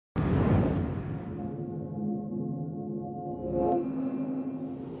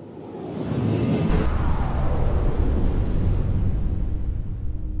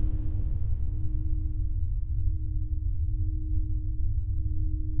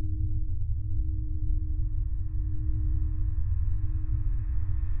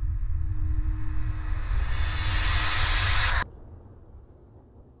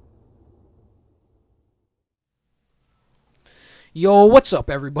Yo, what's up,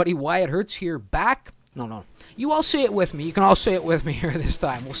 everybody? Wyatt Hurts here, back. No. You all say it with me. You can all say it with me here this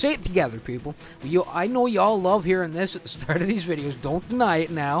time. We'll say it together, people. I know y'all love hearing this at the start of these videos. Don't deny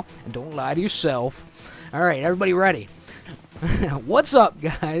it now, and don't lie to yourself. All right, everybody ready? What's up,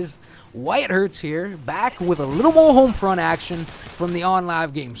 guys? Wyatt Hurts here, back with a little more Homefront action from the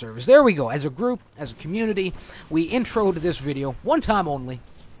OnLive game service. There we go. As a group, as a community, we introed this video, one time only.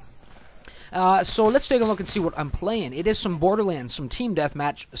 So let's take a look and see what I'm playing. It is some Borderlands, some Team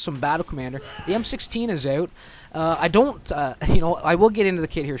Deathmatch, some Battle Commander. The M16 is out. I will get into the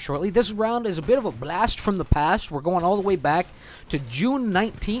kit here shortly. This round is a bit of a blast from the past. We're going all the way back to June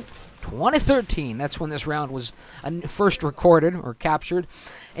 19th, 2013. That's when this round was first recorded or captured.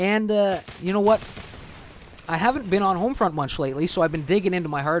 And you know what? I haven't been on Homefront much lately, so I've been digging into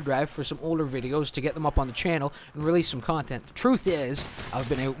my hard drive for some older videos to get them up on the channel and release some content. The truth is, I've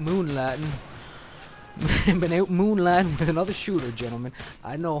been out moonlighting. With another shooter, gentlemen.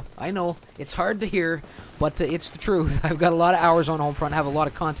 I know. It's hard to hear, but it's the truth. I've got a lot of hours on Homefront, have a lot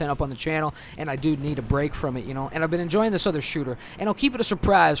of content up on the channel, and I do need a break from it, you know. And I've been enjoying this other shooter, and I'll keep it a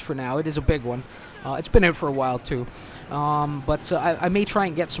surprise for now. It is a big one. It's been out for a while, too. I may try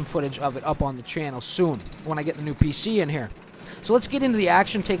and get some footage of it up on the channel soon when I get the new PC in here. So let's get into the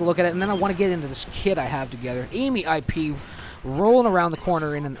action, take a look at it, and then I want to get into this kit I have together. Amy IP rolling around the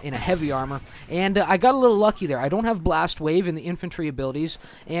corner in a heavy armor, and I got a little lucky there. I don't have Blast Wave in the infantry abilities,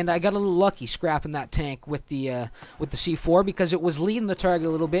 and I got a little lucky scrapping that tank with the C4 because it was leading the target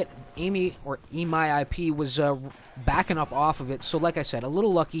a little bit. Amy, or EMI IP, was backing up off of it, so like I said, a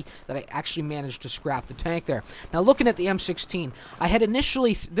little lucky that I actually managed to scrap the tank there. Now looking at the M16, I had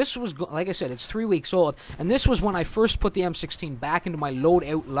initially, this was, like I said, it's 3 weeks old, and this was when I first put the M16 back into my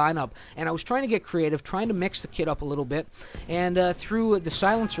loadout lineup, and I was trying to get creative, trying to mix the kit up a little bit, and threw the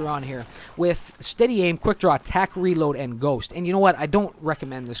silencer on here with steady aim, quick draw, attack, reload, and ghost. And you know what? I don't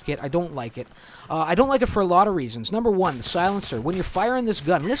recommend this kit. I don't like it. I don't like it for a lot of reasons. Number one, the silencer. When you're firing this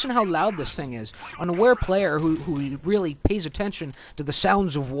gun, listen how loud this thing is. An aware player who really pays attention to the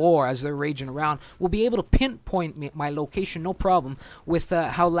sounds of war as they're raging around will be able to pinpoint my location no problem with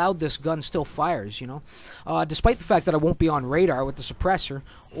how loud this gun still fires, you know. Despite the fact that I won't be on radar with the suppressor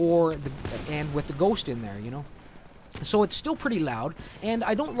and with the ghost in there, you know. So it's still pretty loud, and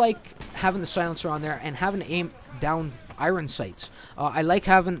I don't like having the silencer on there and having to aim down iron sights. I like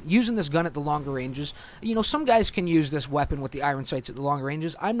using this gun at the longer ranges. You know, some guys can use this weapon with the iron sights at the longer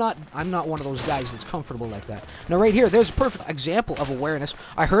ranges. I'm not one of those guys that's comfortable like that. Now right here, there's a perfect example of awareness.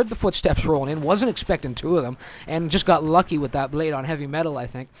 I heard the footsteps rolling in, wasn't expecting two of them, and just got lucky with that blade on heavy metal, I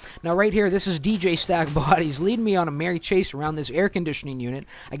think. Now right here, this is DJ Stack Bodies leading me on a merry chase around this air conditioning unit.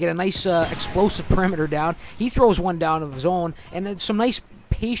 I get a nice explosive perimeter down. He throws one down of his own, and then some nice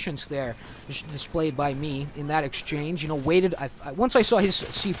patience there displayed by me in that exchange. You know, waited. Once I saw his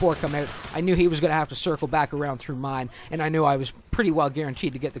C4 come out, I knew he was going to have to circle back around through mine, and I knew I was pretty well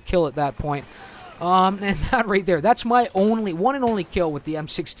guaranteed to get the kill at that point. And that right there, that's my one and only kill with the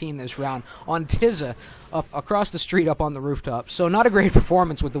M16 this round on Tizza up across the street up on the rooftop. So not a great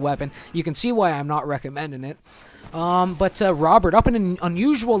performance with the weapon. You can see why I'm not recommending it. Robert, up in an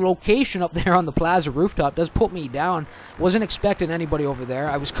unusual location up there on the plaza rooftop, does put me down. Wasn't expecting anybody over there.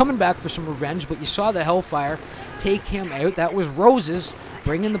 I was coming back for some revenge, but you saw the Hellfire take him out. That was Roses,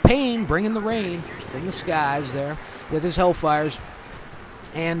 bringing the pain, bringing the rain from the skies there with his Hellfires.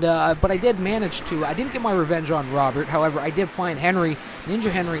 And but I did manage to, I didn't get my revenge on Robert. However, I did find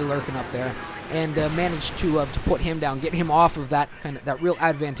Ninja Henry lurking up there, and managed to put him down, get him off of that real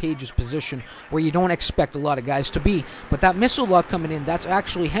advantageous position where you don't expect a lot of guys to be. But that missile lock coming in, that's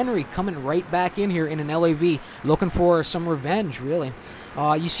actually Henry coming right back in here in an LAV, looking for some revenge, really.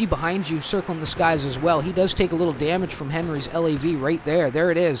 You see behind you, circling the skies as well. He does take a little damage from Henry's LAV right there. There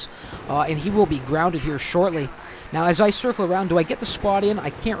it is. And he will be grounded here shortly. Now, as I circle around, do I get the spot in? I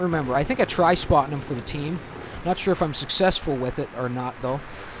can't remember. I think I try spotting him for the team. Not sure if I'm successful with it or not, though.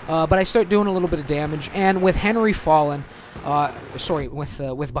 But I start doing a little bit of damage, and with Henry fallen,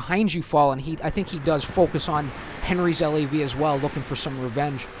 with behind you fallen, I think he does focus on Henry's LAV as well, looking for some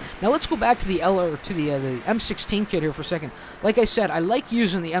revenge. Now let's go back to the M16 kit here for a second. Like I said, I like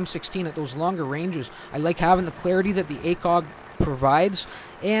using the M16 at those longer ranges. I like having the clarity that the ACOG provides,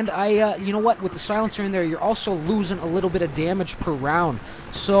 and you know what, with the silencer in there, you're also losing a little bit of damage per round,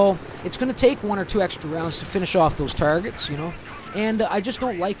 so it's going to take 1 or 2 extra rounds to finish off those targets, you know. and I just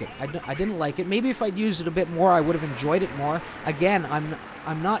don't like it. I didn't like it. Maybe if I'd used it a bit more, I would have enjoyed it more. Again,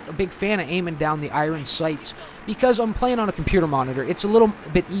 I'm not a big fan of aiming down the iron sights because I'm playing on a computer monitor. It's a little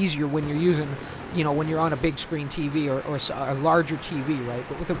bit easier when you're using, you know, when you're on a big screen TV or a larger TV, right?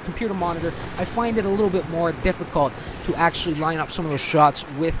 But with a computer monitor, I find it a little bit more difficult to actually line up some of those shots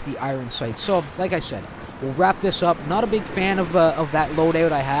with the iron sights. So, like I said, we'll wrap this up. Not a big fan of that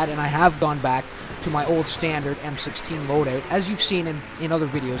loadout I had, and I have gone back to my old standard M16 loadout, as you've seen in other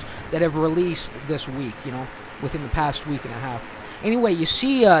videos that have released this week, you know, within the past week and a half. Anyway, you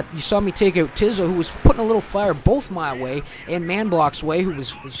saw me take out Tizza, who was putting a little fire both my way and Manblock's way, who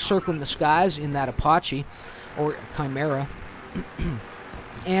was circling the skies in that Apache, or Chimera.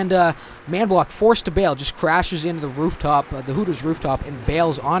 And Manblock, forced to bail, just crashes into the rooftop, the Hooters rooftop, and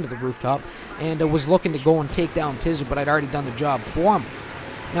bails onto the rooftop, and was looking to go and take down Tizza, but I'd already done the job for him.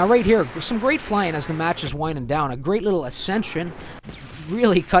 Now right here, some great flying as the match is winding down. A great little ascension,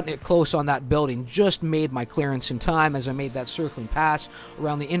 really cutting it close on that building. Just made my clearance in time as I made that circling pass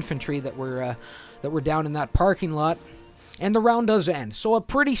around the infantry that were down in that parking lot. And the round does end. So a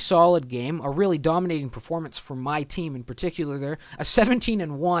pretty solid game, a really dominating performance for my team in particular there. A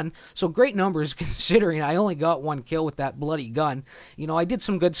 17-1, so great numbers considering I only got 1 kill with that bloody gun. You know, I did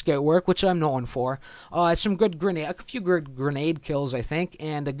some good scout work, which I'm known for. Some good grenade, a few good grenade kills, I think,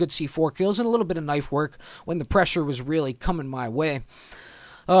 and a good C4 kills, and a little bit of knife work when the pressure was really coming my way.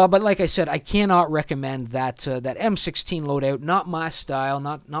 But like I said, I cannot recommend that that M16 loadout. Not my style,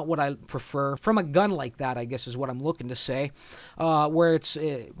 not what I prefer. From a gun like that, I guess is what I'm looking to say. Where it's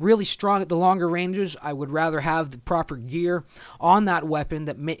really strong at the longer ranges, I would rather have the proper gear on that weapon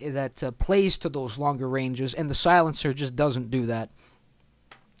that plays to those longer ranges, and the silencer just doesn't do that.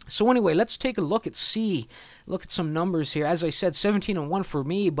 So anyway, let's take a look at some numbers here. As I said, 17-1 for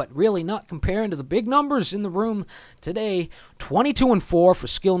me, but really not comparing to the big numbers in the room today. 22-4 for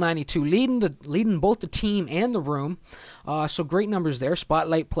Skill 92, leading both the team and the room. So great numbers there.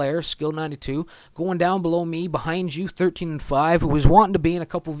 Spotlight player, Skill 92, going down below me, behind you, 13-5, who was wanting to be in a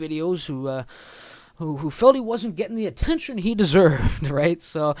couple videos, who felt he wasn't getting the attention he deserved, right?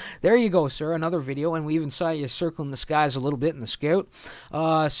 So there you go, sir, another video, and we even saw you circling the skies a little bit in the scout.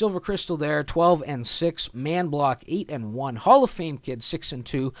 Silver Crystal there, 12-6, Manblock 8-1, Hall of Fame kid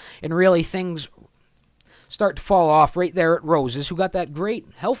 6-2, and really things start to fall off right there at Roses, who got that great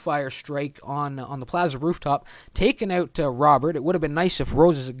Hellfire strike on the plaza rooftop, taking out Robert. It would have been nice if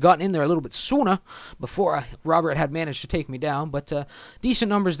Roses had gotten in there a little bit sooner before Robert had managed to take me down, but decent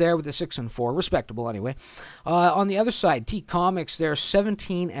numbers there with the 6-4, respectable anyway. On the other side, T Comics there,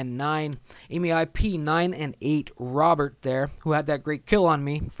 17-9, Amy IP 9-8, Robert there, who had that great kill on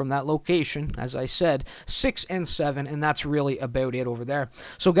me from that location, as I said, 6-7, and that's really about it over there.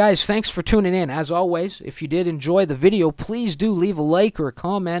 So guys, thanks for tuning in. As always, if you did enjoy the video, please do leave a like or a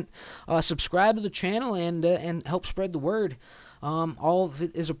comment, subscribe to the channel, and help spread the word. All of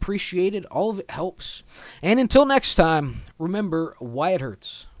it is appreciated. All of it helps. And until next time, remember why it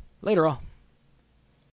hurts. Later all.